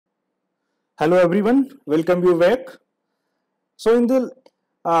Hello everyone, welcome you back. So in the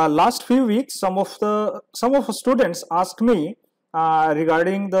last few weeks, some of the students asked me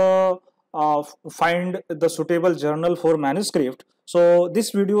regarding the find the suitable journal for manuscript. So this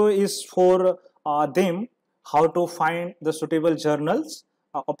video is for them how to find the suitable journals,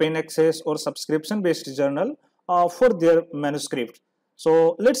 open access or subscription based journal for their manuscript.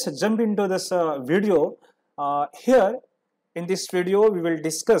 So let's jump into this video. Here in this video we will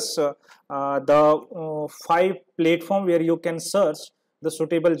discuss the 5 platform where you can search the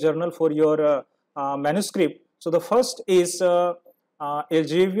suitable journal for your manuscript. So the first is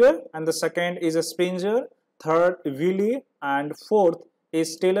Elsevier, and the second is Springer, third Wiley, and fourth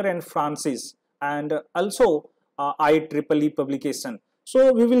is Taylor and Francis, and also IEEE publication.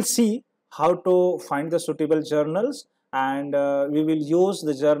 So we will see how to find the suitable journals, and we will use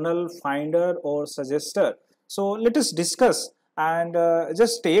the journal finder or suggester. So let us discuss and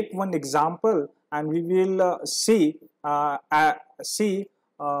just take one example, and we will see as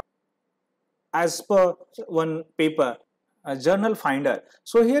per one paper, journal finder.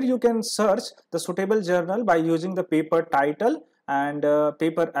 So here you can search the suitable journal by using the paper title and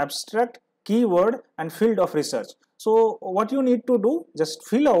paper abstract, keyword and field of research. So what you need to do, just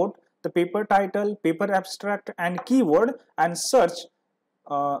fill out the paper title, paper abstract and keyword and search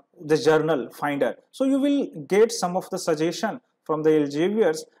the journal finder. So you will get some of the suggestion from the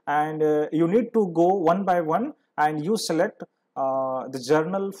Elseviers, and you need to go one by one and you select the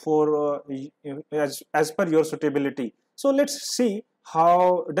journal for as per your suitability. So let's see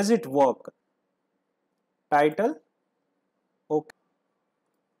how does it work. Title, okay,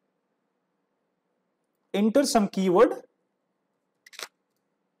 enter some keyword,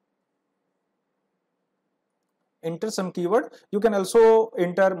 you can also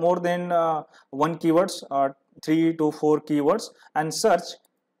enter more than one keywords, 3 to 4 keywords, and search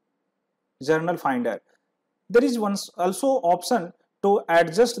journal finder. There is also option to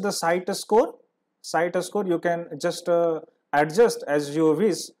adjust the site score. You can just adjust as you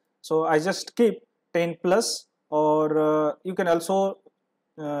wish. So I just keep 10 plus, or you can also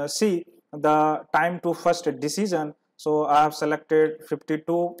see the time to first decision. So I have selected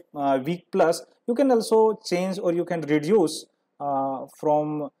 52 week plus. You can also change or you can reduce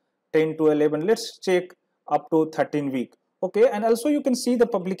from 10 to 11. Let's check up to 13 week. Okay, and also you can see the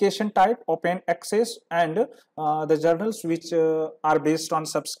publication type, open access, and the journals which are based on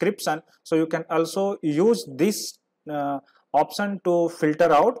subscription. So you can also use this option to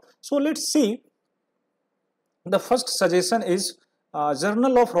filter out. So let's see. The first suggestion is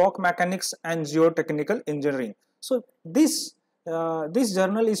Journal of Rock Mechanics and Geotechnical Engineering. So this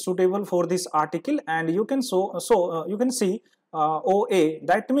journal is suitable for this article, and you can you can see OA,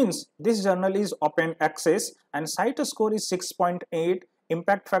 that means this journal is open access and site score is 6.8,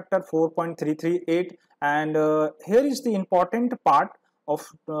 impact factor 4.338, and here is the important part of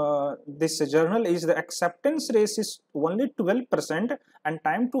this journal is the acceptance rate is only 12% and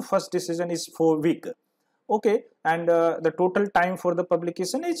time to first decision is 4 weeks. Okay, and the total time for the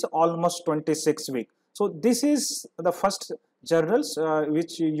publication is almost 26 weeks. So this is the first journals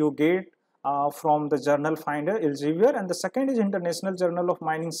which you get from the journal finder Elsevier, and the second is International Journal of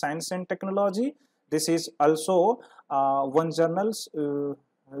Mining Science and Technology. This is also one journals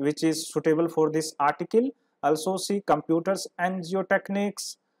which is suitable for this article. Also see Computers and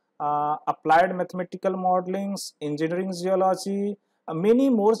Geotechnics, Applied Mathematical Modelings, Engineering Geology, many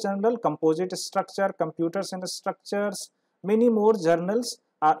more journal, Composite Structure, Computers and Structures, many more journals,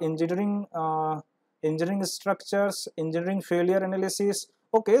 engineering structures, engineering failure analysis.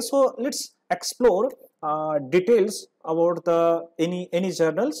 Okay, so let's explore details about the any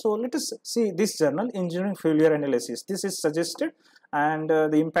journal. So let us see this journal, engineering failure analysis. This is suggested, and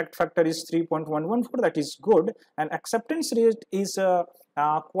the impact factor is 3.114, that is good, and acceptance rate is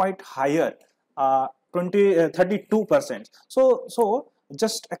quite higher, 32%. So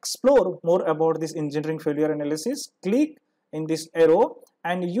just explore more about this engineering failure analysis. Click in this arrow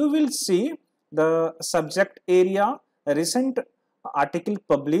and you will see the subject area, recent article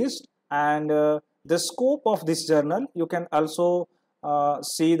published, and the scope of this journal. You can also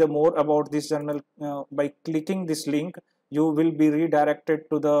see the more about this journal by clicking this link. You will be redirected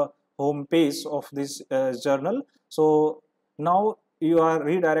to the home page of this journal. So now you are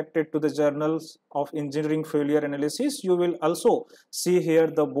redirected to the journals of engineering failure analysis. You will also see here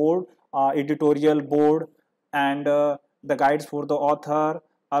the board, editorial board, and the guides for the author.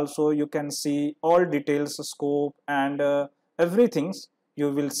 Also you can see all details, scope, and everything. You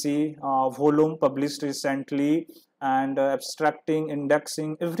will see volume published recently, and abstracting,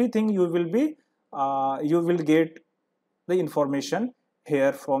 indexing, everything you will be you will get the information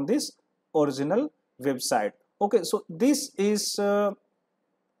here from this original website. Okay, so this is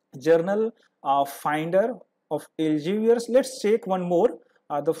journal finder of Elsevier. Let's check one more.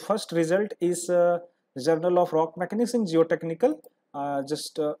 The first result is Journal of Rock Mechanics and Geotechnical.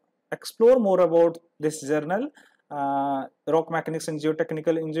 Just explore more about this journal, Rock Mechanics and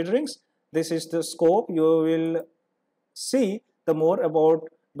Geotechnical Engineering. This is the scope. You will see the more about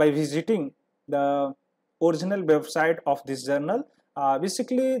by visiting the original website of this journal.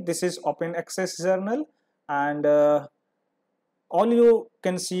 Basically, this is open access journal, and all you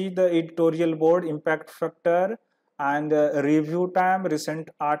can see the editorial board, impact factor, and review time, recent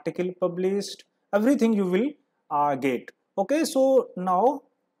article published, everything you will get. Okay, so now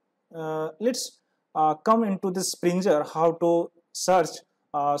let's come into the Springer, how to search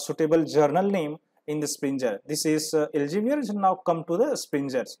suitable journal name in the Springer. This is Elsevier. Now come to the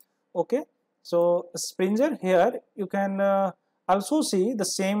Springers. Okay, so Springer, here you can also see the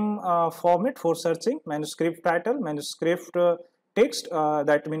same format for searching: manuscript title, manuscript text,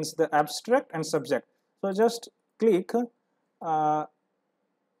 that means the abstract and subject. So just click,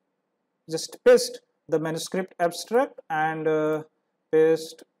 just paste the manuscript abstract and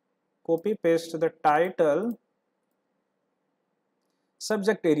copy paste the title.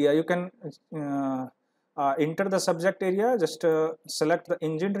 Subject area, you can enter the subject area, just select the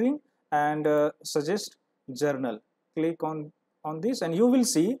engineering and suggest journal. Click on this and you will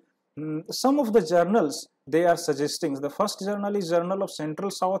see some of the journals they are suggesting. The first journal is Journal of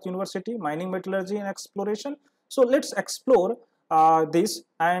Central South University, Mining, Metallurgy and Exploration. So let's explore this,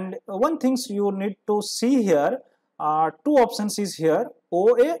 and one things you need to see here, two options is here,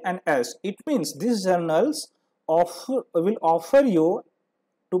 OA and S. It means these journals will offer you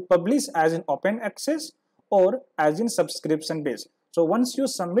to publish as in open access or as in subscription base. So once you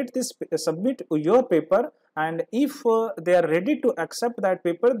submit your paper, and if they are ready to accept that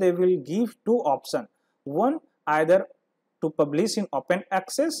paper, they will give two options. One, either to publish in open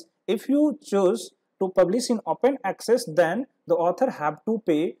access. If you choose to publish in open access, then the author have to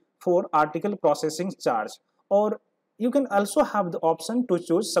pay for article processing charge, or you can also have the option to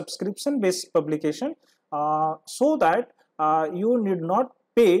choose subscription based publication, so that you need not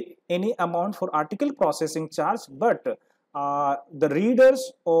pay any amount for article processing charge, but the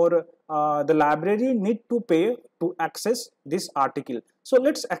readers or the library need to pay to access this article. So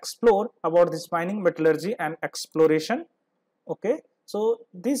let's explore about this mining, metallurgy and exploration. Okay, so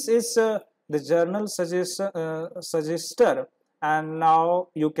this is the journal suggester, and now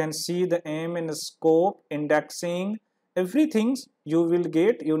you can see the aim and scope, indexing, everything you will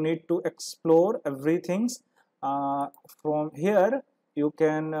get. You need to explore everything from here. You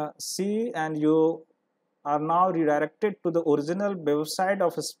can see, and you are now redirected to the original website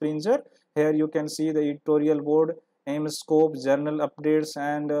of Springer. Here you can see the editorial board, aim, scope, journal updates,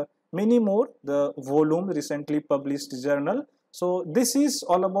 and many more, the volume, recently published journal. So this is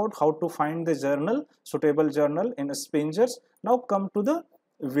all about how to find the journal, suitable journal in Springer. Now come to the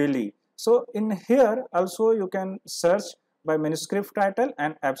Wiley. So in here also you can search by manuscript title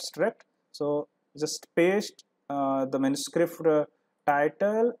and abstract. So just paste the manuscript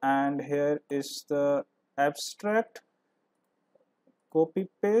title, and here is the abstract, copy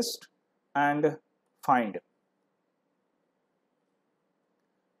paste and find.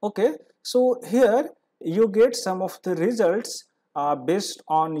 Okay, so here you get some of the results based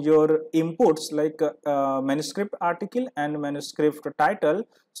on your inputs, like manuscript article and manuscript title.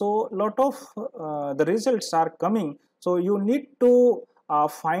 So lot of the results are coming. So you need to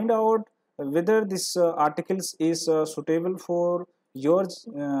find out whether this articles is suitable for your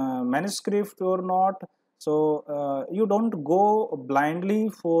manuscript or not. So you don't go blindly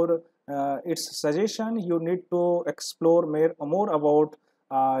for its suggestion. You need to explore more about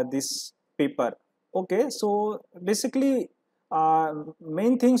this paper. Okay, so basically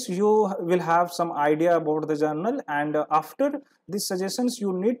main things, you will have some idea about the journal, and after these suggestions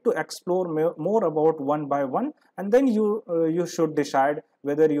you need to explore more about one by one, and then you should decide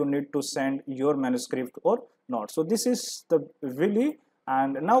whether you need to send your manuscript or not. So this is the Wiley.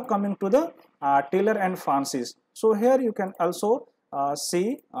 And now coming to the Taylor and Francis. So here you can also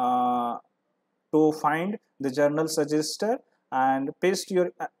see to find the journal suggester and paste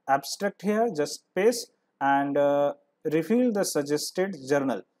your abstract here. Just paste and reveal the suggested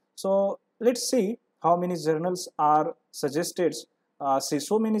journal. So let's see how many journals are suggested. See,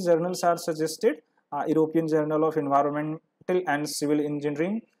 so many journals are suggested. European Journal of Environmental and Civil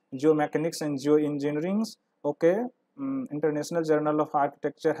Engineering, Geomechanics and Geoengineering. Okay. International Journal of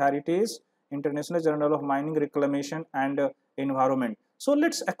Architecture Heritage, International Journal of Mining, Reclamation and Environment. So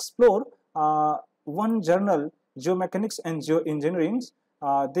let's explore one journal, Geomechanics and Geoengineering.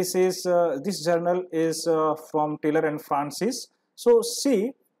 this journal is from Taylor and Francis. So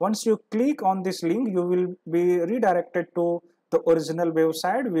see, once you click on this link, you will be redirected to the original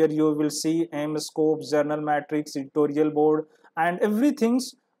website where you will see Scopus, journal matrix, editorial board, and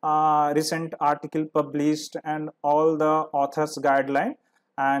everything's recent article published and all the author's guideline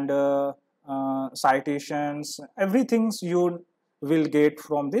and citations, everything you will get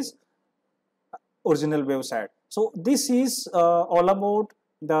from this original website. So this is all about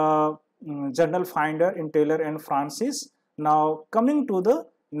the journal finder in Taylor and Francis. Now coming to the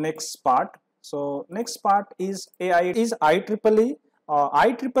next part. So next part is IEEE.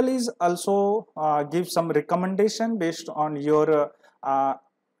 IEEE is also gives some recommendation based on your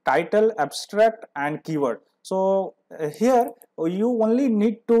title, abstract, and keyword. So here you only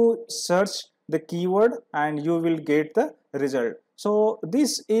need to search the keyword and you will get the result. So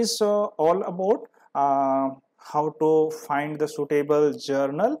this is all about how to find the suitable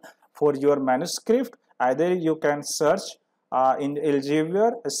journal for your manuscript. Either you can search in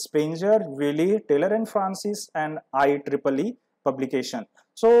Elsevier, Springer, Wiley, Taylor and Francis, and IEEE publication.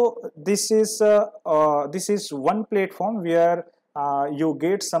 So this is one platform where you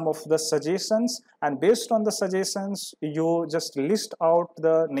get some of the suggestions, and based on the suggestions you just list out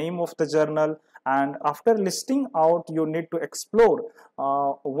the name of the journal, and after listing out you need to explore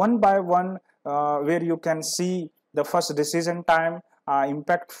one by one where you can see the first decision time,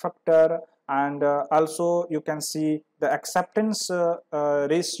 impact factor, and also you can see the acceptance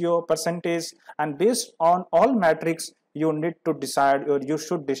ratio percentage, and based on all metrics you need to decide, or you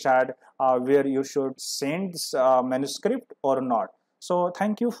should decide where you should send this manuscript or not. So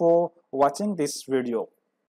thank you for watching this video.